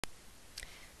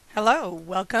Hello,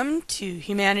 welcome to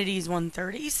Humanities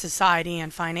 130, Society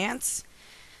and Finance.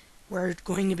 We're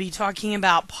going to be talking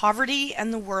about poverty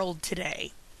and the world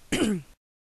today.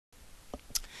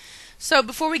 So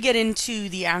before we get into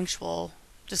the actual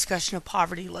discussion of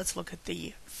poverty, let's look at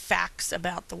the facts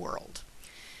about the world.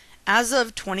 As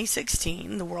of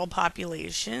 2016, the world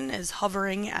population is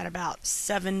hovering at about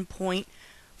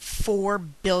 7.4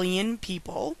 billion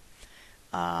people,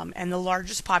 and the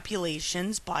largest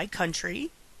populations by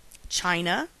country: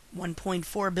 China,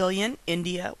 1.4 billion,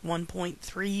 India,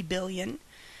 1.3 billion.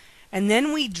 And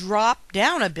then we drop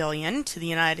down a billion to the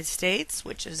United States,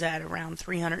 which is at around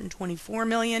 324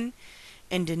 million,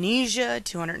 Indonesia,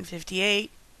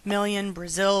 258 million,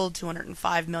 Brazil,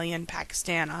 205 million,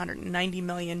 Pakistan, 190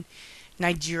 million,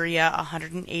 Nigeria,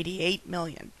 188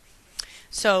 million.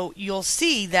 So you'll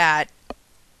see that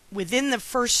within the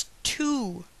first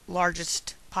two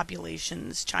largest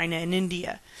populations, China and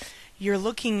India, you're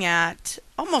looking at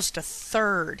almost a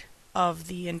third of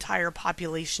the entire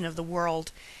population of the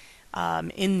world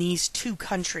in these two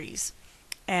countries.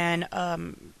 And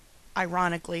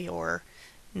ironically, or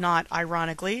not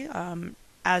ironically,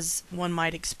 as one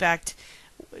might expect,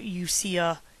 you see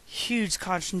a huge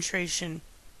concentration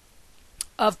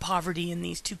of poverty in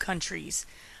these two countries.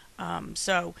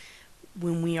 So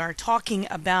when we are talking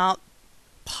about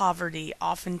poverty,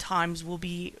 oftentimes we'll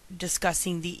be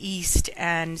discussing the East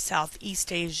and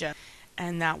Southeast Asia,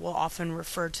 and that will often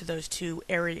refer to those two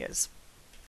areas.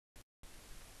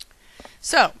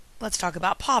 So let's talk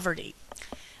about poverty.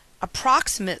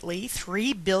 Approximately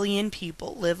 3 billion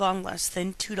people live on less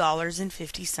than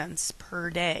 $2.50 per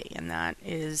day, and that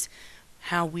is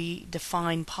how we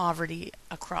define poverty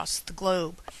across the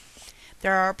globe.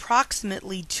 There are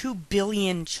approximately 2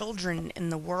 billion children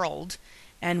in the world,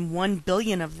 and 1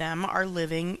 billion of them are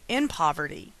living in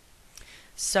poverty.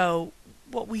 So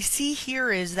what we see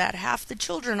here is that half the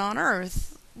children on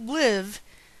Earth live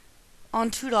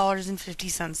on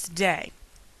 $2.50 a day.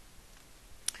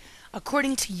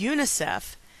 According to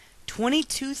UNICEF,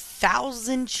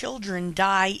 22,000 children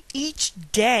die each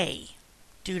day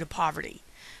due to poverty.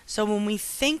 So when we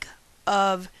think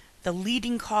of the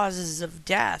leading causes of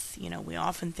death, we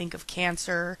often think of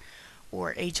cancer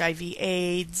or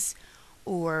HIV/AIDS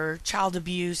or child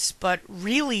abuse, but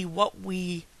really what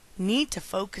we need to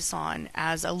focus on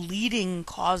as a leading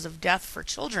cause of death for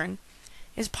children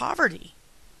is poverty.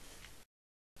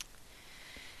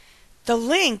 The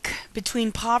link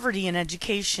between poverty and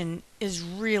education is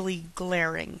really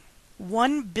glaring.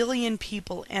 1 billion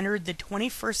people entered the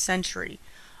 21st century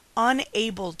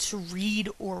unable to read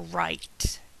or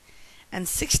write, and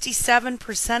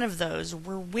 67% of those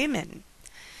were women.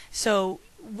 So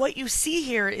what you see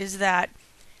here is that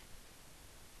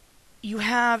you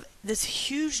have this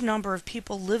huge number of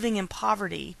people living in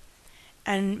poverty,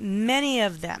 and many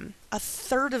of them, a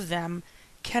third of them,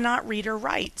 cannot read or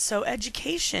write. So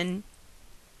education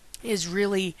is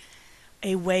really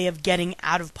a way of getting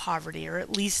out of poverty, or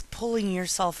at least pulling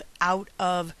yourself out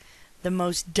of the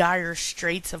most dire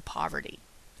straits of poverty.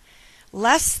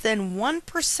 Less than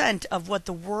 1% of what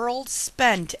the world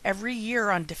spent every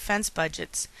year on defense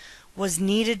budgets was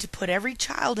needed to put every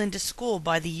child into school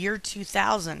by the year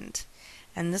 2000,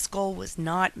 and this goal was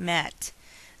not met.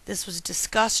 This was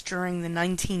discussed during the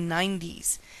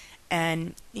 1990s,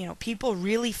 and people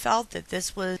really felt that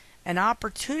this was an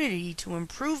opportunity to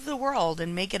improve the world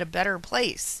and make it a better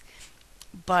place.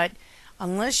 But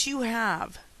unless you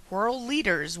have world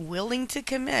leaders willing to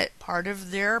commit part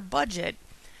of their budget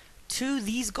to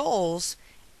these goals,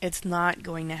 it's not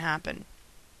going to happen.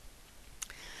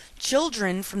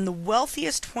 Children from the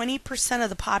wealthiest 20% of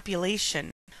the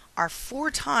population are 4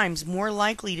 times more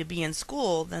likely to be in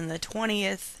school than the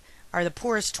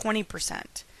poorest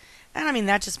 20%. And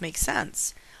that just makes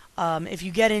sense. If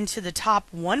you get into the top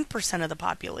 1% of the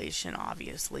population,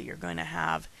 obviously you're going to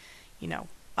have,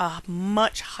 a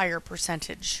much higher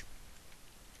percentage.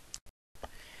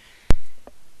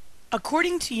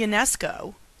 According to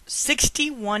UNESCO,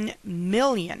 61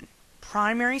 million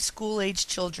primary school-age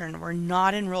children were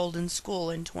not enrolled in school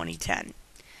in 2010.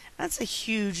 That's a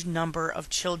huge number of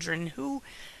children who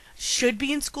should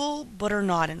be in school but are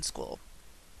not in school.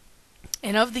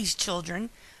 And of these children,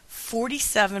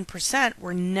 47%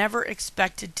 were never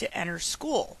expected to enter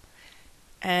school.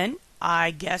 And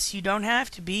I guess you don't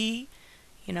have to be,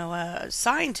 a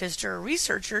scientist or a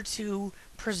researcher to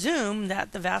presume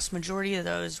that the vast majority of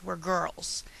those were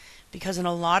girls. Because in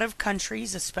a lot of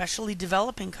countries, especially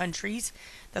developing countries,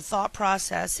 the thought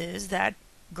process is that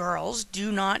girls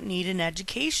do not need an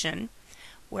education,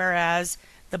 whereas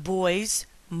the boys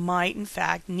might in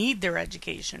fact need their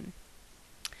education.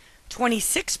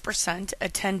 26%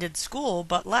 attended school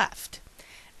but left,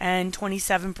 and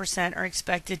 27% are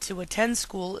expected to attend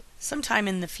school sometime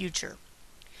in the future.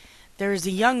 There is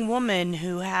a young woman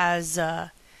who has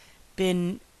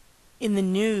been in the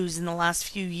news in the last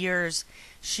few years.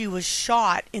 She was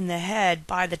shot in the head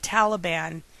by the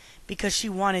Taliban because she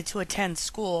wanted to attend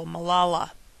school,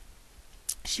 Malala.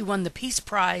 She won the Peace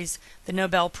Prize, the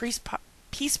Nobel Peace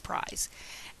Prize,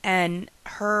 and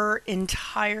her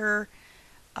entire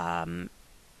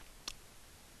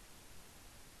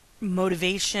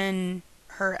motivation,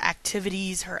 her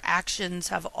activities, her actions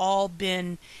have all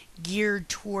been geared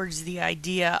towards the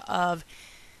idea of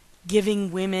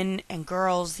giving women and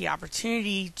girls the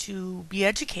opportunity to be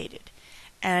educated.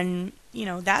 And,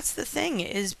 that's the thing,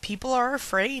 is people are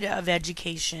afraid of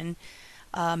education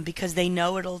because they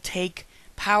know it'll take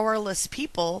powerless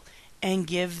people and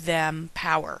give them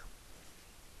power.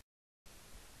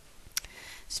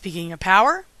 Speaking of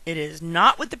power, it is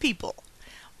not with the people.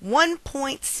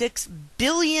 1.6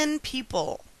 billion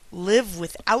people live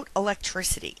without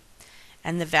electricity,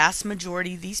 and the vast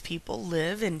majority of these people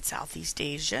live in Southeast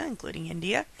Asia, including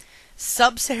India,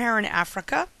 Sub-Saharan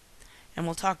Africa, and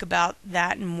we'll talk about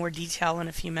that in more detail in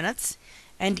a few minutes,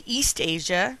 and East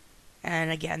Asia,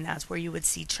 and again, that's where you would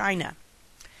see China.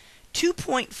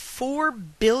 2.4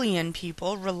 billion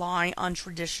people rely on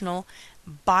traditional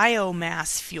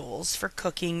biomass fuels for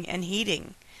cooking and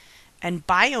heating. And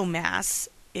biomass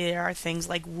are things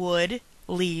like wood,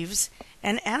 leaves,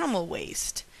 and animal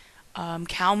waste.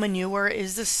 Cow manure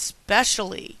is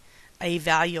especially a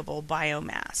valuable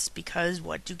biomass because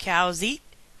what do cows eat?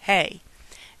 Hay.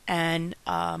 And,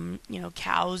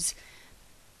 cows'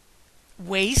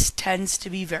 waste tends to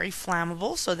be very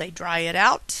flammable, so they dry it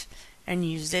out and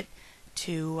use it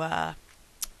to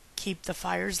keep the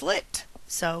fires lit.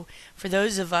 So for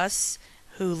those of us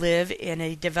who live in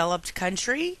a developed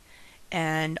country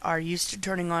and are used to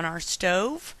turning on our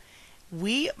stove,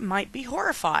 we might be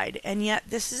horrified, and yet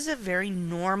this is a very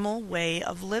normal way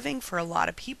of living for a lot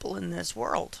of people in this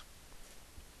world.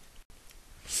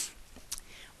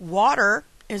 Water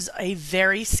is a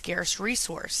very scarce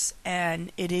resource,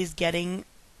 and it is getting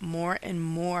more and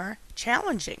more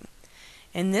challenging.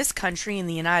 In this country, in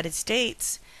the United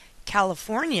States,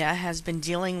 California has been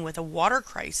dealing with a water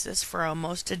crisis for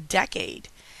almost a decade,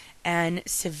 and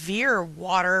severe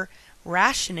water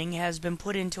rationing has been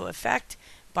put into effect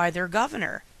by their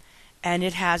governor, and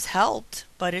it has helped,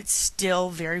 but it's still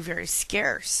very, very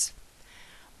scarce.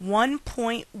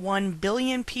 1.1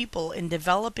 billion people in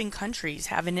developing countries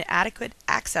have inadequate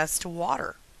access to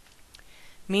water,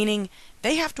 meaning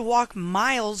they have to walk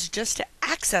miles just to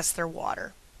access their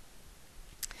water.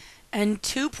 And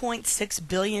 2.6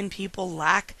 billion people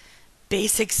lack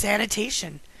basic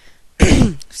sanitation.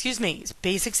 Excuse me,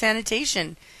 basic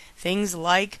sanitation. Things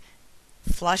like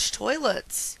flush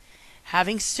toilets,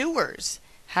 having sewers,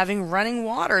 having running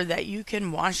water that you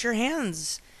can wash your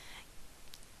hands.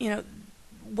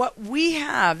 What we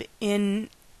have in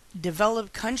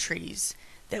developed countries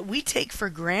that we take for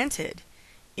granted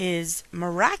is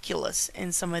miraculous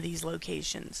in some of these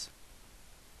locations.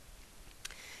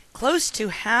 Close to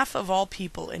half of all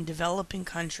people in developing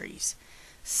countries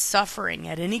suffering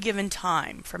at any given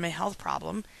time from a health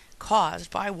problem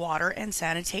caused by water and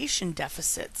sanitation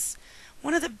deficits.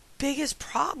 One of the biggest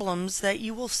problems that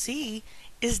you will see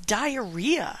is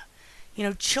diarrhea.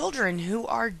 Children who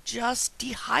are just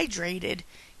dehydrated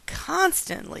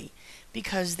constantly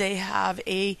because they have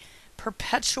a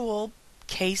perpetual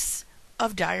case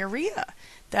of diarrhea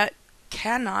that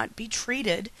cannot be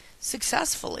treated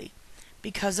successfully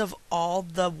because of all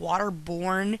the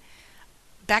waterborne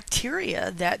bacteria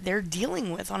that they're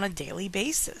dealing with on a daily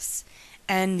basis.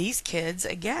 And these kids,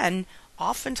 again,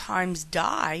 oftentimes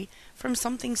die from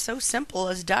something so simple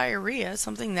as diarrhea,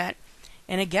 something that,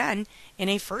 and again, in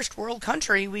a first world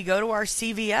country, we go to our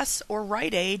CVS or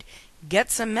Rite Aid,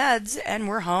 get some meds, and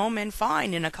we're home and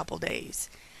fine in a couple days.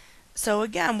 So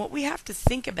again, what we have to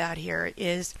think about here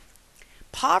is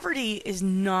poverty is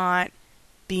not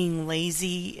being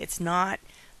lazy, it's not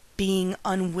being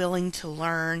unwilling to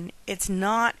learn, it's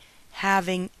not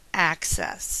having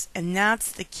access, and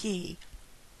that's the key.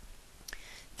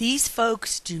 These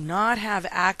folks do not have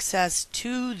access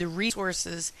to the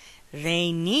resources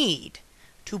they need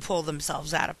to pull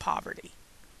themselves out of poverty.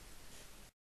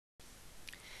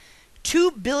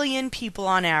 2 billion people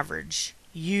on average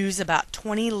use about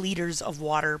 20 liters of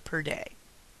water per day.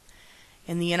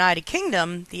 In the United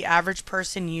Kingdom, the average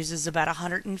person uses about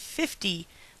 150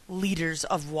 liters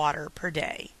of water per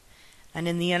day. And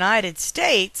in the United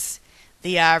States,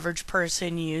 the average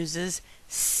person uses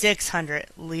 600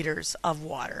 liters of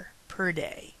water per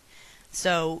day.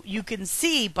 So you can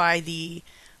see by the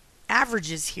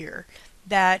averages here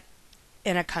that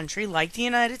in a country like the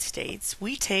United States,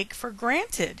 we take for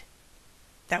granted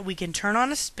that we can turn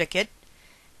on a spigot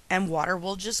and water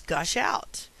will just gush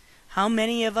out. How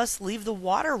many of us leave the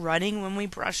water running when we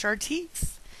brush our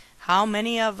teeth? How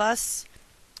many of us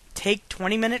take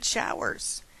 20-minute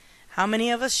showers? How many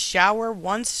of us shower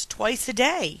once, twice a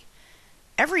day?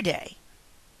 Every day.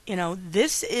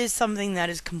 This is something that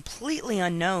is completely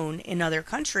unknown in other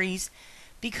countries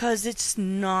because it's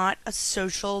not a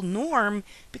social norm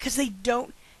because they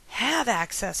don't have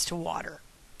access to water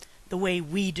the way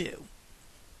we do.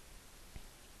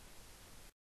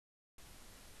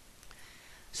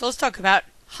 So let's talk about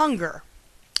hunger.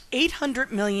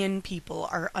 800 million people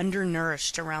are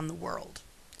undernourished around the world.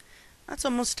 That's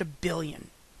almost 1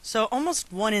 billion. So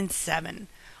almost 1 in 7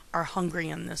 are hungry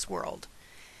in this world.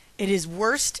 It is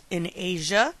worst in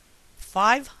Asia,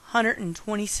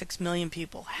 526 million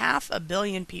people, 500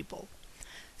 million people.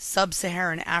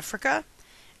 Sub-Saharan Africa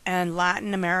and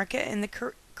Latin America and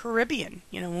the Caribbean.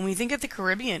 When we think of the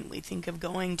Caribbean, we think of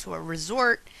going to a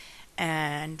resort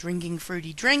and drinking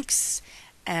fruity drinks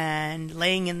and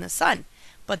laying in the sun.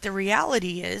 But the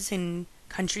reality is, in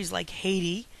countries like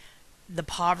Haiti, the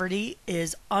poverty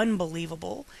is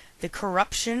unbelievable. The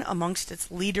corruption amongst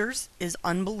its leaders is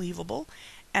unbelievable.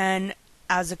 And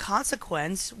as a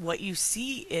consequence, what you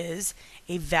see is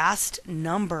a vast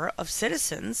number of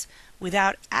citizens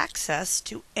without access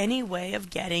to any way of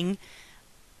getting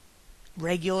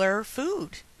regular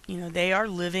food. They are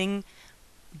living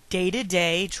day to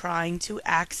day trying to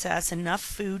access enough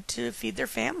food to feed their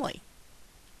family.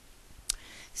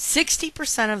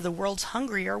 60% of the world's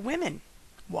hungry are women.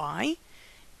 Why?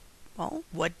 Well,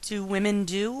 what do women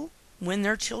do when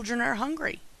their children are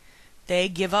hungry? They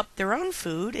give up their own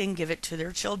food and give it to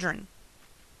their children.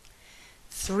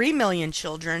 3 million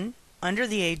children under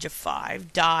the age of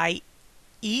 5 die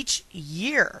each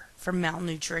year from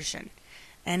malnutrition.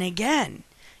 And again,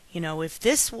 if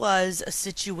this was a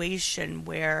situation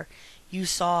where you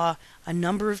saw a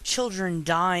number of children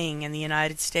dying in the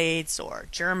United States or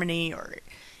Germany or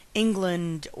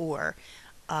England or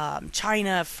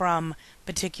China from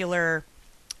particular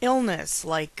illness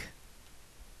like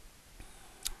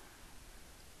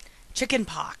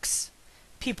chickenpox,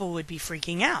 people would be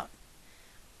freaking out.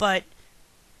 But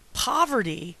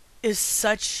poverty is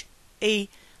such a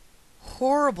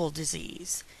horrible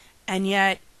disease, and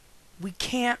yet we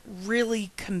can't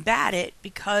really combat it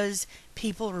because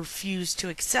people refuse to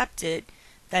accept it,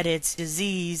 that it's a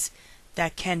disease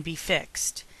that can be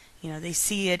fixed. They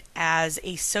see it as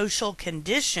a social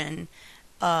condition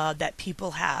that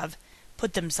people have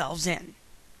put themselves in.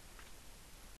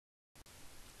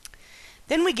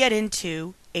 Then we get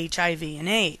into HIV and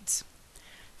AIDS.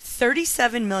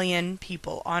 37 million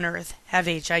people on Earth have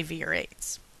HIV or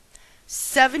AIDS.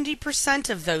 70%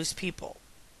 of those people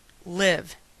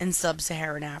live in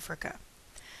sub-Saharan Africa.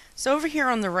 So over here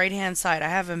on the right-hand side, I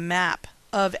have a map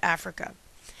of Africa.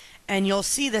 And you'll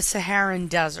see the Saharan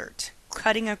Desert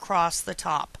cutting across the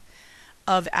top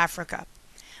of Africa.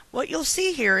 What you'll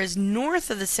see here is north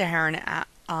of the Saharan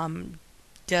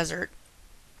Desert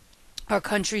are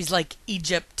countries like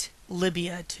Egypt,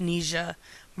 Libya, Tunisia,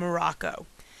 Morocco.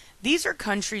 These are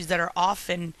countries that are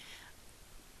often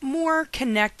more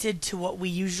connected to what we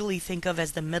usually think of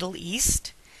as the Middle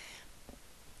East.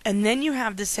 And then you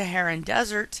have the Saharan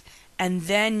Desert, and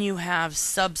then you have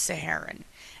Sub-Saharan.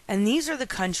 And these are the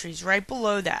countries right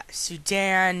below that: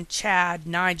 Sudan, Chad,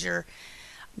 Nigeria,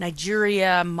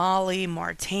 Mali,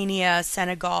 Mauritania,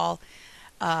 Senegal,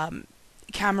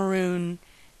 Cameroon,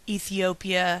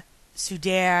 Ethiopia,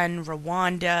 Sudan,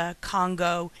 Rwanda,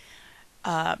 Congo.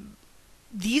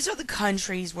 These are the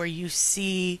countries where you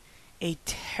see a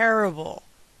terrible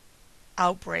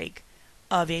outbreak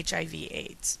of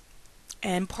HIV/AIDS.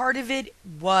 And part of it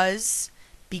was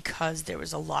because there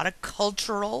was a lot of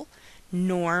cultural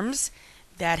norms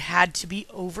that had to be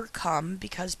overcome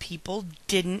because people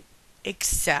didn't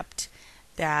accept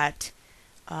that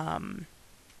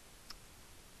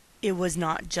it was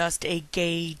not just a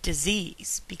gay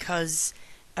disease. Because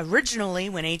originally,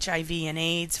 when HIV and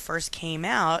AIDS first came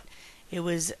out, it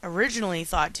was originally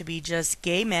thought to be just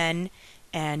gay men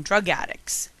and drug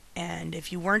addicts. And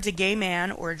if you weren't a gay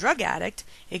man or a drug addict,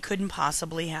 it couldn't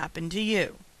possibly happen to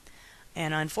you.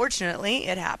 And unfortunately,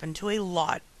 it happened to a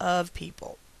lot of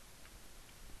people.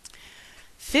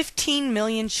 15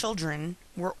 million children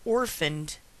were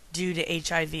orphaned due to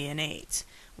HIV and AIDS,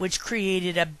 which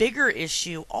created a bigger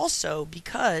issue also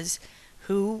because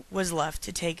who was left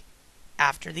to take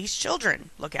after these children,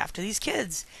 look after these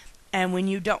kids? And when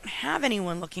you don't have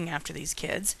anyone looking after these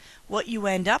kids, what you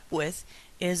end up with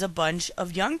is a bunch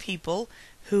of young people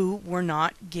who were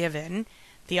not given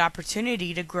the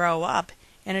opportunity to grow up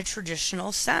in a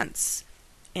traditional sense.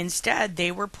 Instead,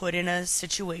 they were put in a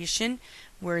situation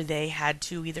where they had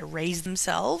to either raise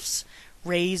themselves,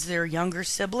 raise their younger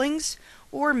siblings,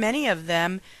 or many of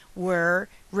them were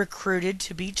recruited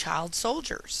to be child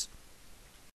soldiers.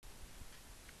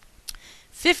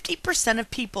 50% of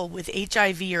people with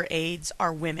HIV or AIDS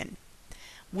are women,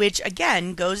 which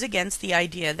again goes against the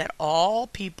idea that all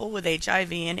people with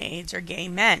HIV and AIDS are gay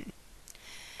men.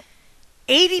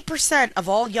 80% of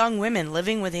all young women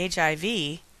living with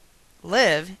HIV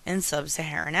live in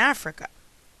sub-Saharan Africa,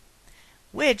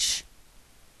 which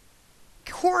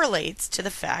correlates to the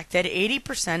fact that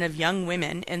 80% of young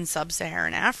women in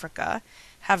sub-Saharan Africa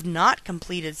have not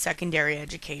completed secondary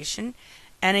education,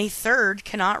 and a third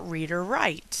cannot read or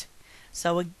write.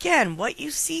 So again, what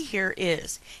you see here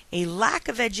is a lack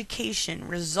of education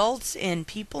results in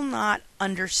people not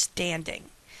understanding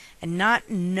and not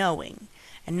knowing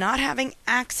and not having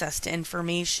access to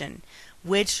information,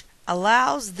 which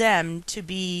allows them to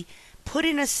be put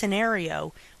in a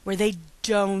scenario where they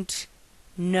don't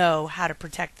know how to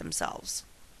protect themselves.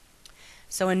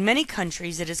 So in many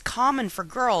countries, it is common for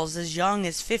girls as young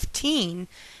as 15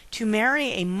 to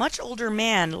marry a much older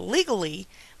man legally,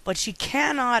 but she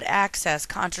cannot access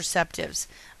contraceptives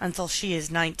until she is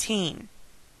 19,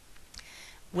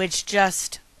 which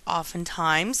just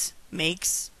oftentimes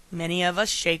makes many of us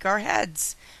shake our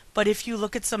heads. But if you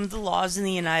look at some of the laws in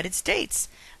the United States,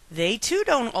 they too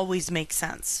don't always make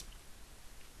sense.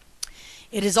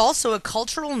 It is also a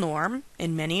cultural norm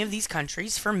in many of these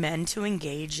countries for men to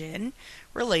engage in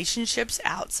relationships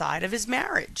outside of his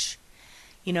marriage.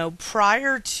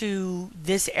 Prior to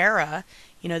this era,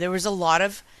 there was a lot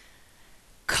of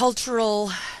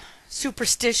cultural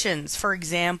superstitions. For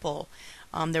example,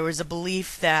 there was a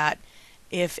belief that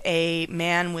if a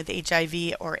man with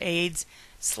HIV or AIDS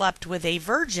slept with a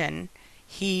virgin,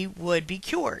 he would be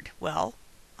cured. Well,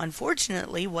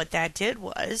 unfortunately, what that did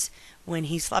was, when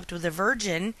he slept with a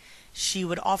virgin, she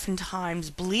would oftentimes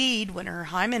bleed when her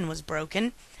hymen was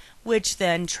broken, which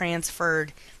then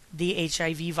transferred the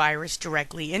HIV virus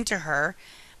directly into her,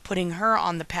 putting her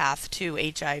on the path to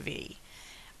HIV.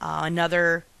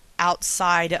 Another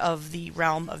outside of the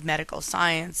realm of medical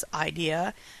science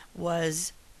idea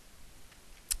was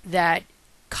that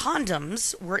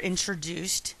condoms were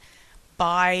introduced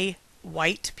by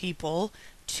white people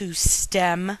to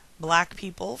stem black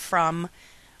people from,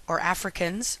 or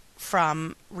Africans,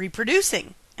 from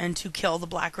reproducing and to kill the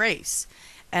black race.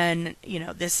 And,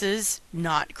 this is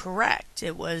not correct.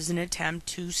 It was an attempt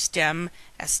to stem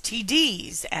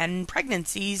STDs and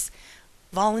pregnancies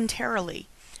voluntarily.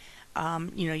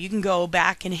 You can go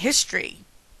back in history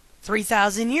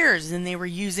 3,000 years, and they were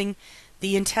using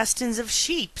the intestines of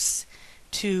sheep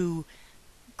to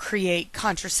create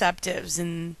contraceptives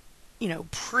in,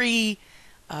 pre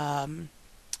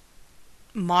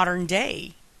modern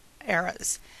day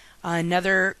eras.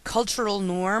 Another cultural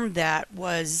norm that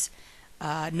was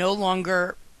no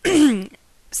longer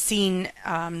seen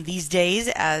these days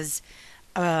as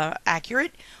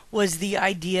accurate was the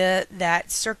idea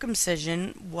that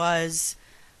circumcision was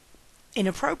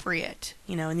inappropriate.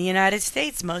 In the United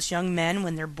States, most young men,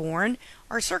 when they're born,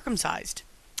 are circumcised.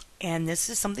 And this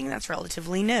is something that's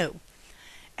relatively new.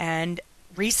 And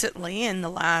recently, in the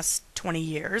last 20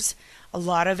 years, a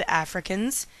lot of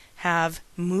Africans have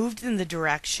moved in the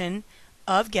direction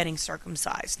of getting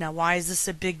circumcised. Now, why is this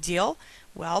a big deal?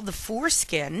 Well, the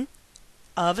foreskin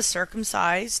of a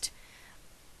circumcised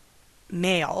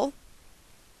male,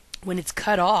 when it's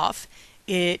cut off,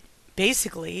 it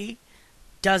basically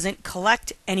doesn't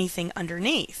collect anything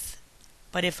underneath.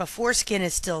 But if a foreskin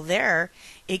is still there,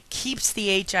 it keeps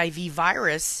the HIV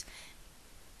virus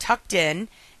tucked in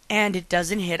and it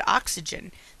doesn't hit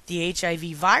oxygen. The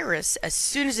HIV virus, as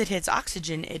soon as it hits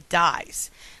oxygen, it dies.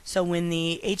 So when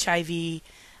the HIV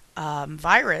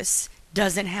virus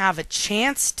doesn't have a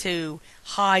chance to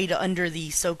hide under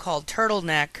the so-called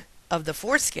turtleneck of the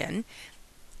foreskin,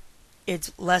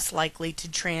 it's less likely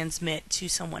to transmit to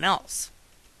someone else.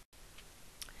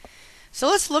 So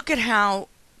let's look at how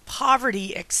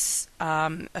poverty affects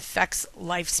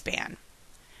lifespan.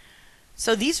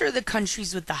 So these are the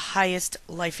countries with the highest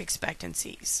life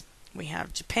expectancies. We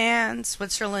have Japan,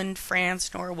 Switzerland,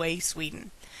 France, Norway,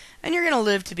 Sweden. And you're going to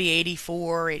live to be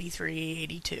 84, 83,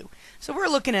 82. So we're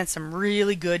looking at some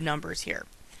really good numbers here.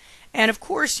 And of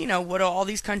course, what do all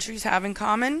these countries have in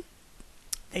common?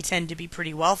 They tend to be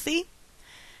pretty wealthy.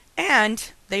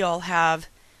 And they all have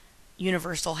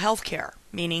universal health care,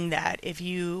 meaning that if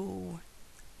you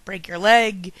break your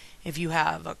leg, if you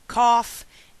have a cough,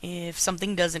 if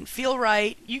something doesn't feel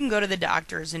right, you can go to the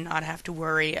doctors and not have to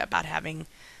worry about having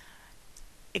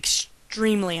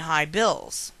extremely high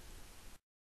bills.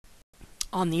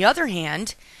 On the other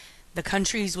hand, the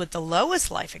countries with the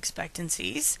lowest life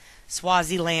expectancies,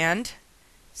 Swaziland,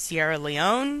 Sierra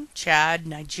Leone, Chad,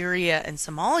 Nigeria, and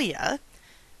Somalia,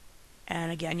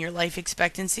 and again, your life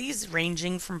expectancies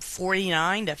ranging from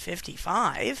 49 to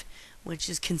 55, which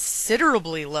is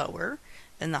considerably lower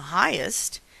than the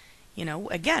highest.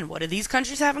 Again, what do these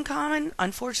countries have in common?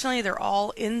 Unfortunately, they're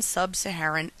all in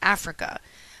sub-Saharan Africa.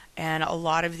 And a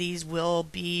lot of these will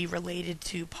be related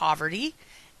to poverty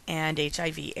and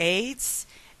HIV/AIDS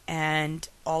and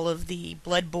all of the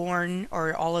bloodborne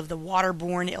or all of the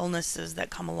waterborne illnesses that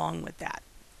come along with that.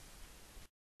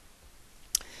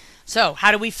 So,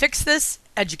 how do we fix this?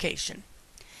 Education.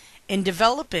 In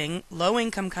developing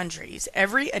low-income countries,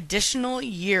 every additional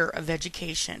year of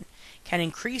education can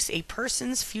increase a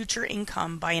person's future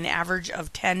income by an average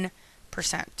of 10%.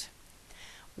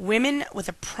 Women with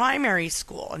a primary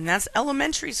school, and that's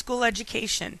elementary school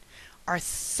education, are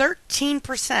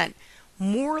 13%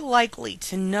 more likely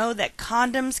to know that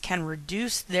condoms can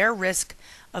reduce their risk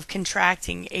of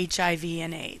contracting HIV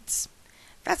and AIDS.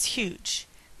 That's huge.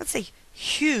 That's a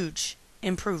huge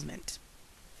improvement.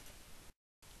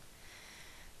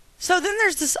 So then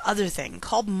there's this other thing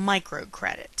called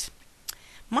microcredit.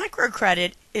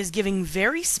 Microcredit is giving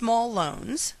very small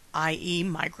loans, i.e.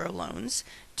 microloans,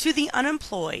 to the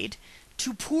unemployed,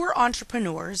 to poor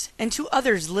entrepreneurs, and to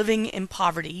others living in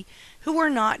poverty who are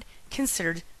not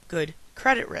considered good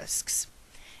credit risks.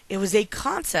 It was a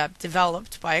concept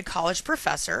developed by a college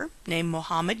professor named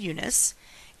Muhammad Yunus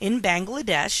in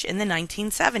Bangladesh in the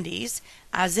 1970s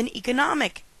as an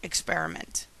economic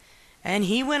experiment. And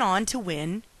he went on to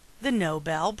win the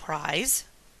Nobel Prize,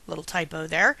 little typo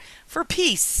there, for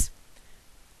peace.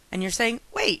 And you're saying,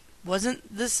 wait,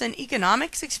 wasn't this an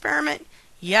economics experiment?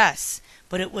 Yes,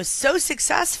 but it was so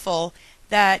successful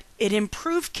that it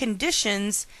improved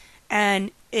conditions and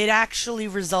it actually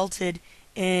resulted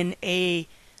in a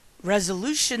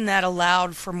resolution that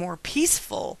allowed for more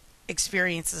peaceful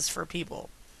experiences for people.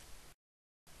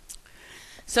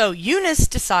 So Yunus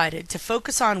decided to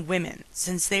focus on women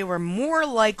since they were more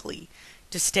likely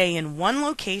to stay in one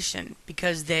location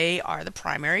because they are the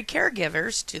primary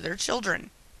caregivers to their children.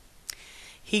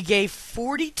 He gave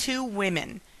 42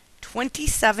 women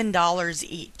 $27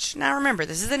 each. Now remember,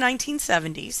 this is the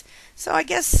 1970s, so I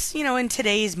guess, in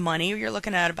today's money, you're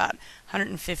looking at about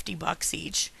 $150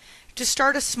 each to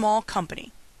start a small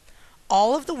company.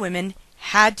 All of the women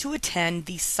had to attend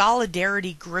the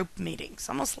solidarity group meetings,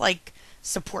 almost like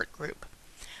support group,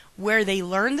 where they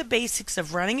learned the basics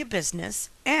of running a business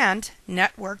and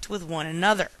networked with one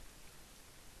another.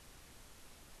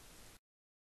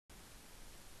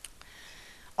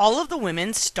 All of the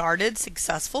women started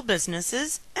successful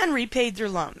businesses and repaid their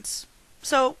loans.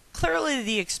 So clearly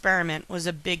the experiment was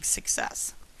a big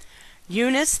success.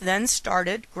 Yunus then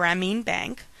started Grameen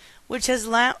Bank, which has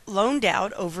loaned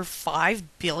out over $5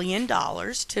 billion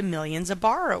to millions of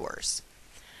borrowers.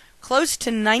 Close to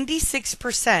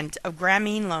 96% of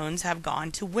Grameen loans have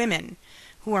gone to women,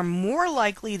 who are more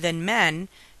likely than men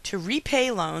to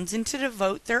repay loans and to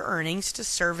devote their earnings to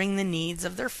serving the needs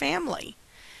of their family.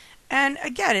 And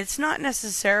again, it's not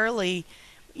necessarily,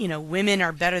 women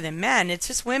are better than men. It's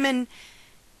just women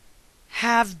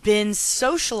have been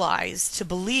socialized to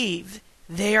believe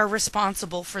they are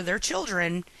responsible for their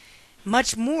children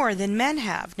much more than men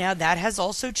have. Now, that has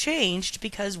also changed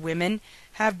because women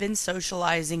have been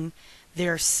socializing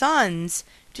their sons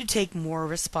to take more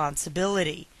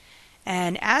responsibility.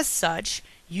 And as such,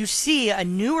 you see a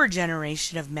newer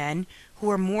generation of men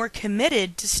who are more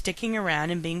committed to sticking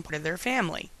around and being part of their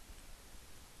family.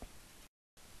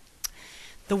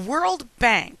 The World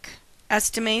Bank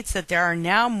estimates that there are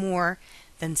now more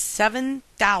than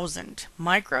 7,000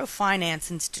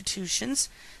 microfinance institutions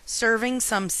serving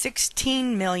some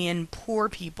 16 million poor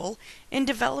people in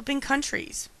developing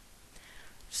countries.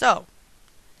 So,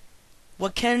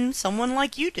 what can someone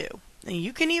like you do?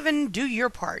 You can even do your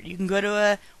part. You can go to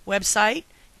a website,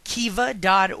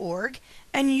 kiva.org,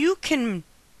 and you can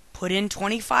put in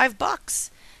 $25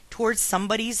 towards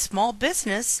somebody's small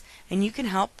business, and you can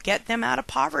help get them out of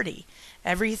poverty.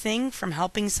 Everything from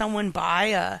helping someone buy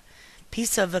a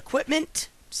piece of equipment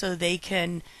so they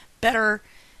can better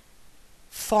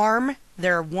farm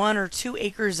their 1 or 2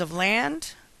 acres of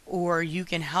land, or you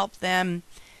can help them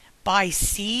buy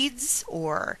seeds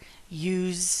or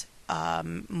use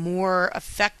more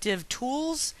effective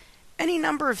tools. Any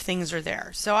number of things are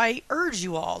there. So I urge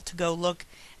you all to go look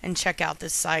and check out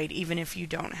this site, even if you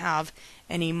don't have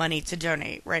any money to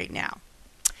donate right now.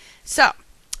 So,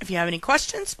 if you have any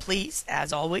questions, please,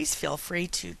 as always, feel free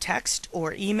to text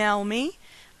or email me,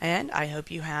 and I hope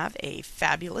you have a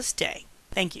fabulous day.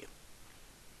 Thank you.